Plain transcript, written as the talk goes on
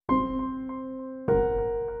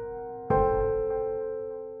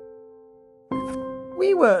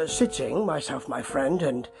we were sitting, myself, my friend,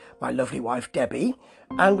 and my lovely wife Debbie,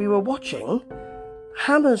 and we were watching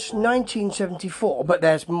Hammer's 1974, but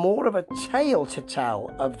there's more of a tale to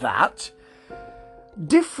tell of that.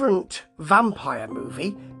 Different vampire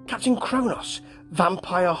movie, Captain Kronos,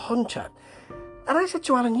 Vampire Hunter. And I said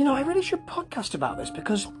to Alan, I really should podcast about this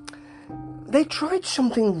because they tried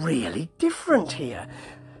something really different here.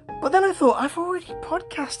 But then I thought, I've already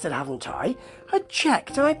podcasted, haven't I? I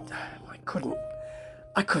checked and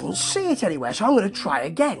I couldn't see it anywhere, so I'm going to try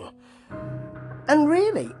again. And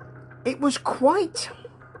really, it was quite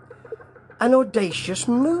an audacious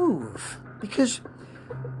move because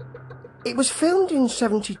it was filmed in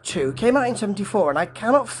 72, came out in 74, and I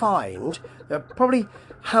cannot find, there are probably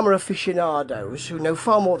Hammer aficionados who know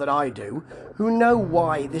far more than I do, who know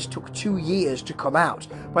why this took 2 years to come out.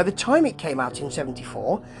 By the time it came out in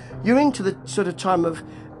 74, you're into the sort of time of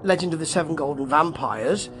Legend of the Seven Golden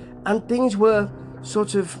Vampires, and things were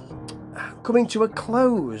sort of coming to a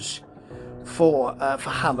close for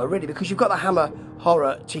Hammer, really, because you've got the Hammer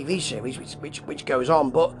horror TV series, which goes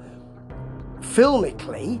on, but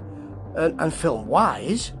filmically and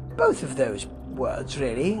film-wise, both of those words,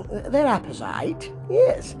 really, they're apposite,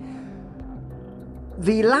 yes.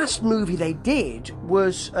 The last movie they did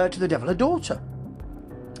was To the Devil a Daughter.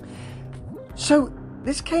 So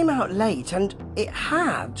this came out late, and it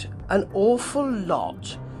had an awful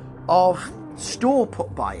lot of store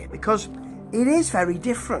put by it, because it is very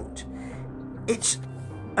different. It's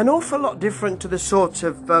an awful lot different to the sort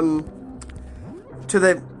of, to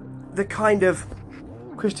the kind of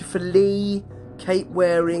Christopher Lee,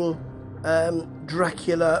 cape-wearing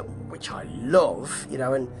Dracula, which I love,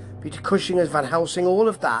 and Peter Cushing as Van Helsing, all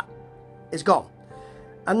of that is gone.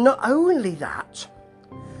 And not only that,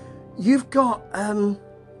 you've got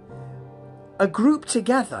a group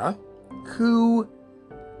together who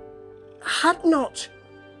had not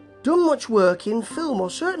done much work in film,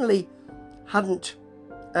 or certainly hadn't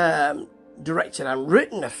directed and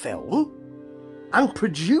written a film and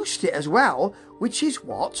produced it as well, which is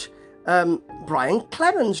what Brian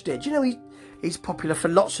Clemens did. He's popular for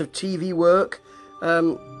lots of TV work.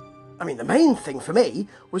 The main thing for me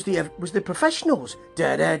was the Professionals,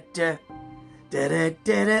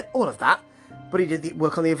 all of that. But he did the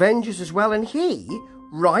work on the Avengers as well, and he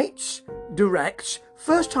writes, directs,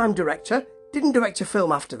 first-time director, didn't direct a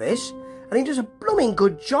film after this, and he does a blooming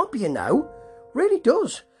good job, really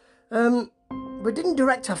does. But didn't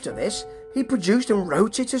direct after this. He produced and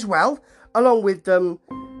wrote it as well, along with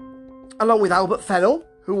Albert Fennell,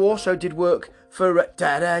 who also did work for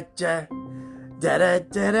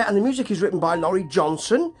and the music is written by Laurie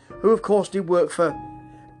Johnson, who of course did work for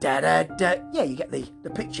Yeah, you get the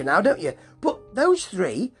picture now, don't you? But those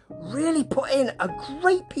three really put in a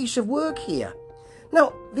great piece of work here.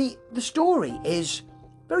 Now, the story is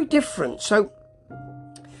very different. So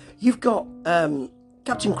you've got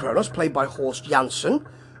Captain Kronos, played by Horst Janssen,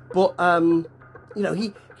 but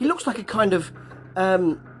he looks like a kind of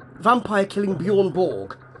vampire killing Bjorn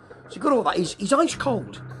Borg. So you've got all that. He's ice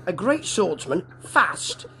cold, a great swordsman,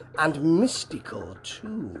 fast and mystical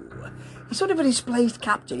too. He's sort of a displaced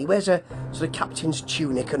captain. He wears a sort of captain's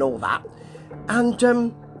tunic and all that.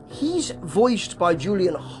 And he's voiced by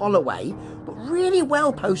Julian Holloway, but really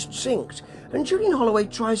well post-synced. And Julian Holloway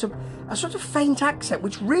tries a sort of faint accent,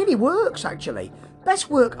 which really works, actually. Best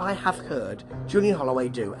work I have heard Julian Holloway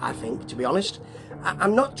do, I think, to be honest.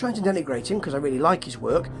 I'm not trying to denigrate him, because I really like his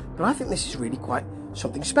work, but I think this is really quite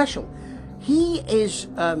something special. He is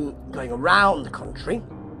going around the country,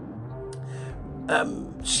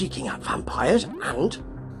 seeking out vampires and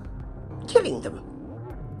killing them.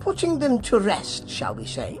 Putting them to rest, shall we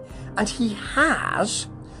say. And he has,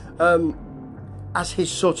 as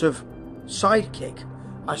his sort of sidekick,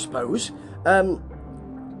 I suppose, a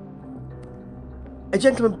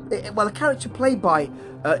character played by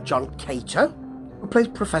John Cater, who plays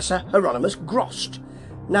Professor Hieronymus Grost.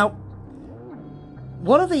 Now,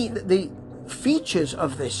 one of the features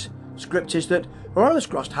of this script is that Hieronymus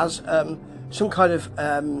Grost has some kind of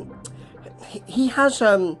he has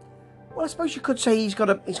I suppose you could say he's got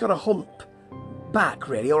a hump back,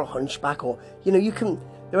 really, or a hunchback, or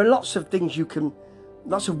there are lots of things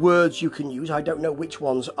lots of words you can use. I don't know which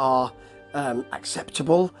ones are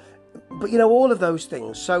acceptable, but all of those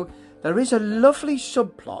things. So there is a lovely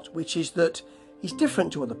subplot, which is that he's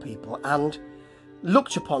different to other people and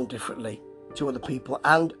looked upon differently to other people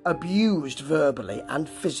and abused verbally and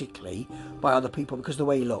physically by other people because of the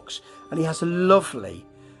way he looks. And he has a lovely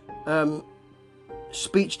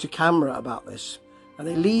speech to camera about this, and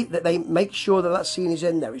they make sure that scene is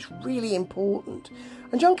in there. It's really important.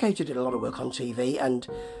 And John Cater did a lot of work on TV, and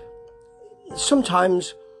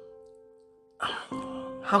sometimes,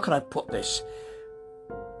 how can I put this?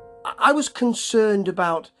 I was concerned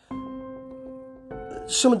about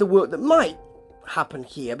some of the work that might happen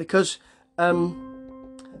here, because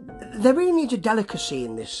there really needs a delicacy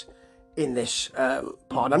in this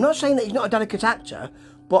part. I'm not saying that he's not a delicate actor,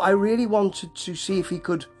 but I really wanted to see if he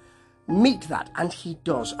could meet that, and he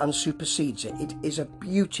does, and supersedes it. It is a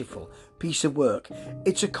beautiful piece of work.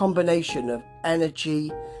 It's a combination of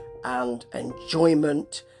energy and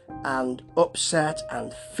enjoyment and upset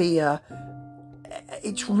and fear.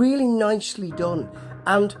 It's really nicely done,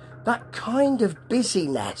 and that kind of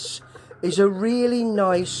busyness is a really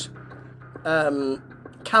nice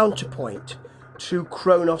counterpoint to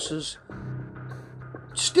Kronos'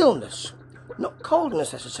 stillness. Not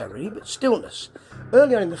coldness necessarily, but stillness.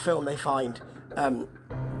 Early on in the film, they find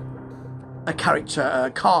a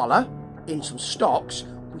character, Carla, in some stocks.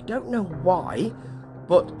 We don't know why,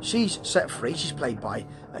 but she's set free. She's played by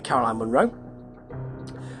Caroline Munro.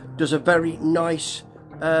 Does a very nice,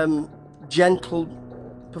 gentle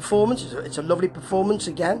performance. It's a lovely performance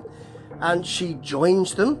again. And she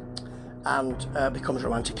joins them and becomes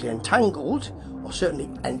romantically entangled, or certainly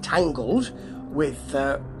entangled, with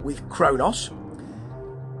Kronos.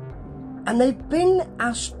 And they've been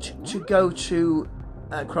asked to go to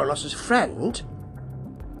Kronos' friend,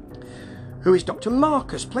 who is Dr.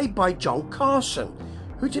 Marcus, played by John Carson,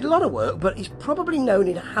 who did a lot of work, but he's probably known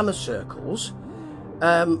in Hammer circles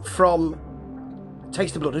from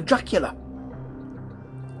Taste the Blood of Dracula.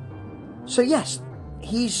 So yes,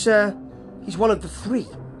 he's one of the three,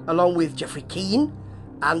 along with Geoffrey Keane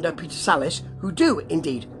and Peter Sallis, who do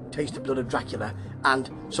indeed taste the blood of Dracula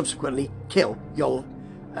and subsequently kill young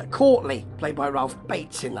Courtly, played by Ralph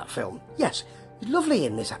Bates in that film. Yes, he's lovely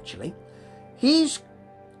in this actually. He's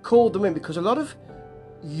called them in because a lot of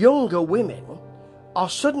younger women are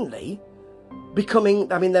suddenly becoming,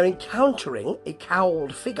 they're encountering a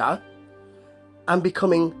cowled figure and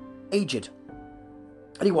becoming aged.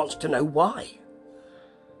 And he wants to know why.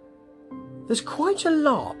 There's quite a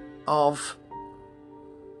lot of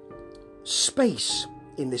space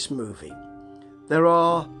in this movie.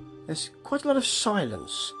 There's quite a lot of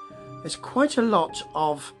silence. There's quite a lot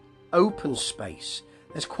of open space.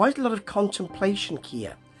 There's quite a lot of contemplation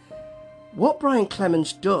here. What Brian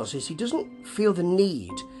Clemens does is he doesn't feel the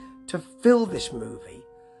need to fill this movie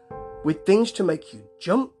with things to make you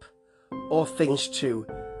jump or things to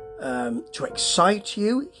excite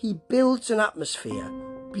you. He builds an atmosphere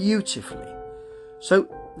beautifully. So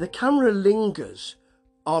the camera lingers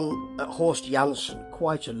on Horst Janssen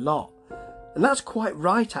quite a lot. And that's quite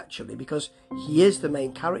right actually, because he is the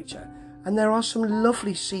main character. And there are some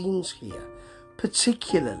lovely scenes here,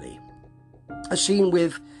 particularly a scene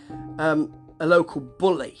with a local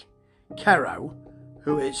bully, Kero,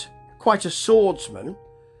 who is quite a swordsman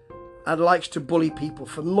and likes to bully people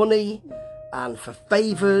for money and for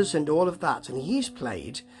favours and all of that. And he's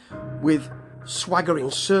played with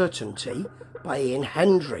swaggering certainty by Ian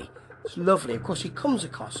Hendry. It's lovely. Of course, he comes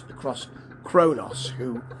across Kronos,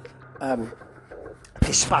 who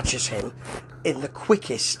dispatches him in the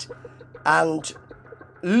quickest and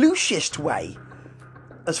loosest way,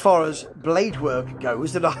 as far as blade work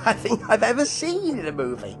goes, that I think I've ever seen in a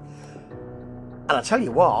movie. And I tell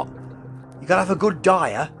you what, you've got to have a good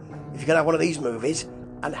dyer if you're going to have one of these movies,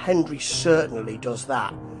 and Hendry certainly does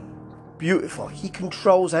that. Beautiful. He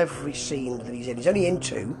controls every scene that he's in. He's only in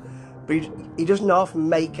two, but he doesn't often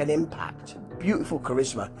make an impact. Beautiful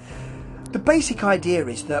charisma. The basic idea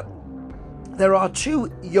is that there are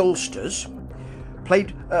two youngsters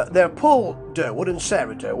played, they're Paul Durwood and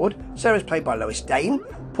Sarah Durwood. Sarah's played by Lois Dane.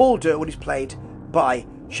 Paul Durwood is played by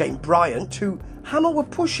Shane Bryant, who Hammer were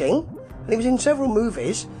pushing, and he was in several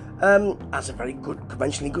movies as a very good,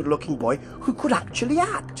 conventionally good-looking boy who could actually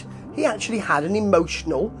act. He actually had an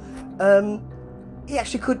emotional, he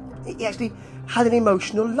actually had an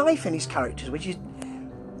emotional life in his characters, which is,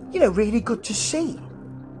 really good to see.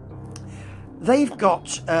 They've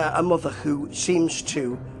got a mother who seems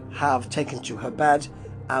to have taken to her bed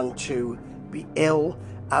and to be ill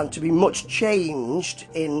and to be much changed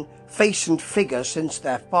in face and figure since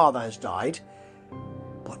their father has died.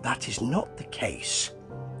 But that is not the case.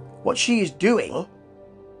 What she is doing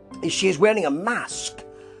is she is wearing a mask.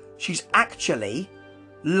 She's actually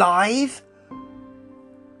live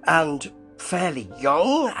and fairly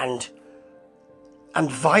young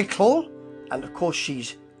and vital, and of course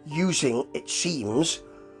she's using, it seems,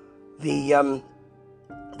 the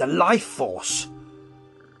life force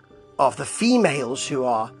of the females who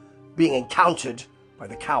are being encountered by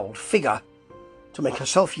the cowled figure to make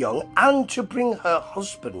herself young and to bring her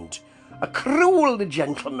husband a cruel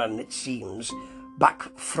gentleman, it seems, back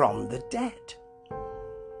from the dead.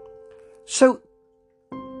 So,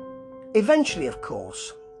 eventually, of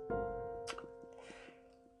course,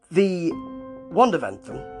 the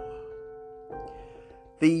Wonderventhan,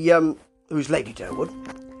 who's Lady Durwood,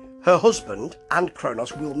 her husband and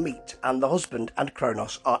Kronos will meet, and the husband and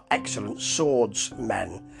Kronos are excellent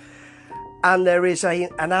swordsmen. And there is an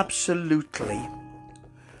absolutely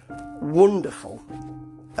wonderful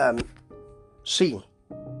scene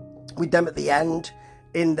with them at the end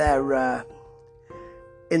in their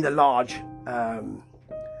in the large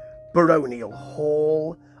baronial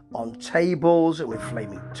hall, on tables and with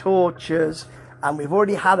flaming torches. And we've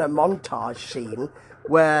already had a montage scene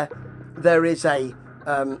where there is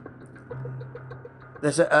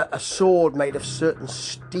there's a sword made of certain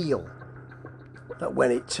steel that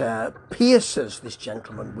when it pierces this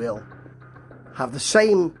gentleman will have the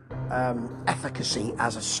same efficacy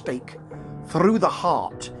as a stake through the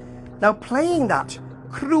heart. Now, playing that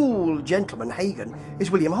cruel gentleman, Hagen, is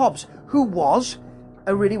William Hobbs, who was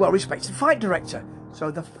a really well-respected fight director. So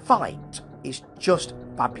the fight is just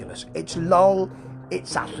fabulous. It's long,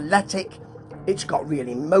 it's athletic, it's got real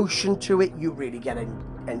emotion to it, you really get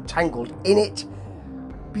entangled in it.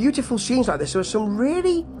 Beautiful scenes like this. There are some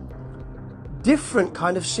really different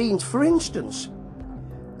kind of scenes. For instance,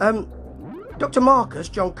 Dr. Marcus,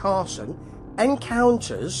 John Carson,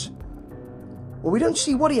 encounters, well, we don't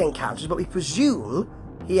see what he encounters, but we presume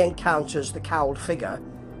he encounters the cowled figure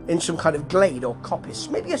in some kind of glade or coppice,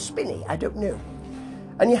 maybe a spinney, I don't know.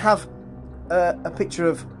 And you have a picture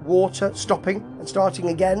of water stopping and starting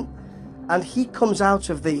again, and he comes out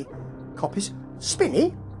of the coppice,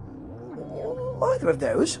 spinney, either of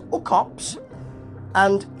those, or copse,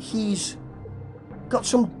 and he's got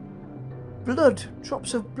some blood,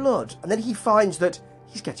 drops of blood, and then he finds that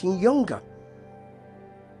he's getting younger.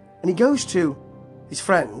 And he goes to his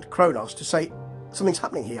friend, Kronos, to say, something's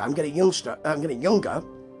happening here, I'm getting younger.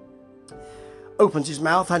 Opens his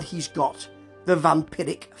mouth and he's got the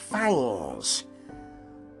vampiric fangs.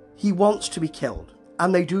 He wants to be killed,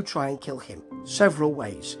 and they do try and kill him several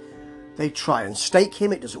ways. They try and stake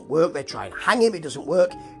him, it doesn't work. They try and hang him, it doesn't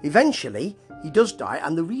work. Eventually, he does die,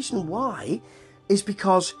 and the reason why is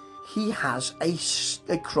because he has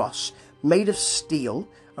a cross made of steel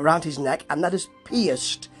around his neck, and that has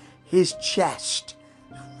pierced his chest.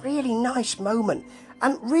 Really nice moment,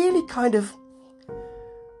 and really kind of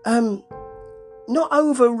not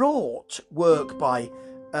overwrought work by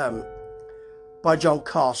John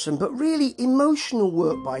Carson, but really emotional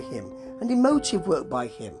work by him and emotive work by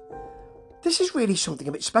him. This is really something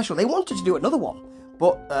a bit special. They wanted to do another one,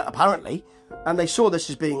 but apparently, and they saw this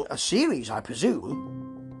as being a series, I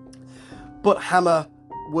presume, but Hammer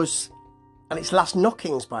was at its last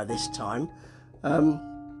knockings by this time, and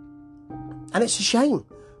it's a shame,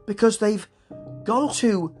 because they've gone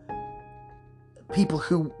to people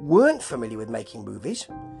who weren't familiar with making movies,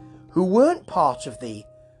 who weren't part of the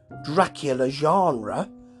Dracula genre,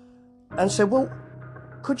 and said, well,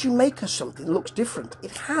 could you make us something that looks different?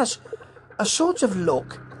 It has a sort of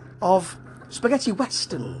look of spaghetti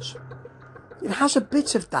westerns. It has a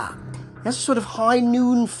bit of that. It has a sort of high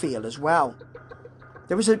noon feel as well.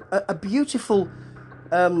 There is a beautiful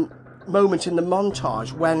moment in the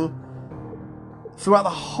montage when, throughout the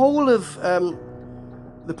whole of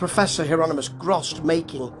the Professor Hieronymus Grost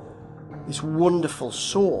making this wonderful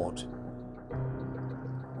sword,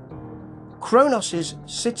 Kronos is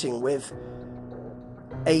sitting with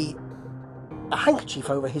a handkerchief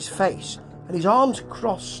over his face, and his arms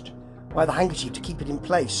crossed by the handkerchief to keep it in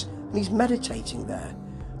place, and he's meditating there.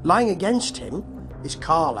 Lying against him is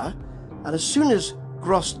Carla, and as soon as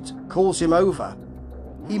Grost calls him over,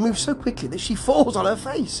 he moves so quickly that she falls on her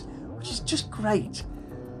face, which is just great.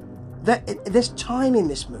 There's time in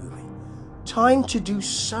this movie, time to do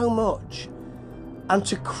so much, and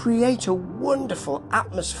to create a wonderful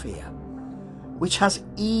atmosphere which has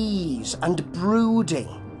ease and brooding.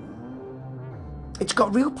 It's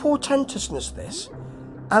got real portentousness, this,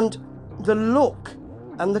 and the look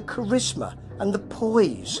and the charisma and the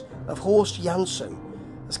poise of Horst Janssen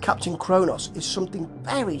as Captain Kronos is something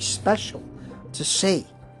very special to see.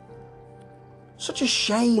 Such a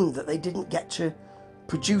shame that they didn't get to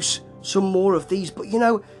produce some more of these, but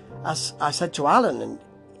as I said to Alan,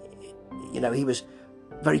 and he was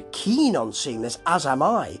very keen on seeing this, as am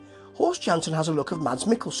I. Horst Janssen has a look of Mads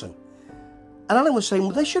Mikkelsen, and Alan was saying,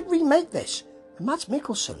 well, they should remake this, and Mads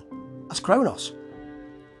Mikkelsen as Kronos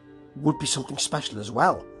would be something special as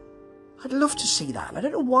well. I'd love to see that, and I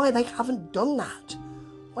don't know why they haven't done that.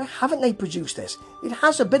 Why haven't they produced this? It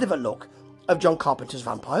has a bit of a look of John Carpenter's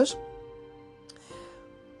Vampires,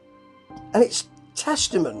 And it's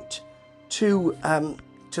testament to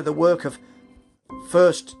the work of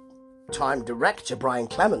first-time director Brian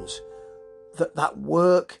Clemens, that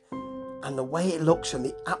work and the way it looks and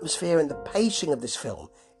the atmosphere and the pacing of this film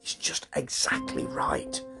is just exactly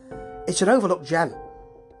right. It's an overlooked gem.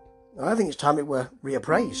 I think it's time it were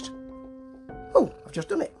reappraised. Oh, I've just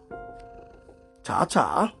done it.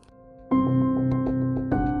 Ta-ta.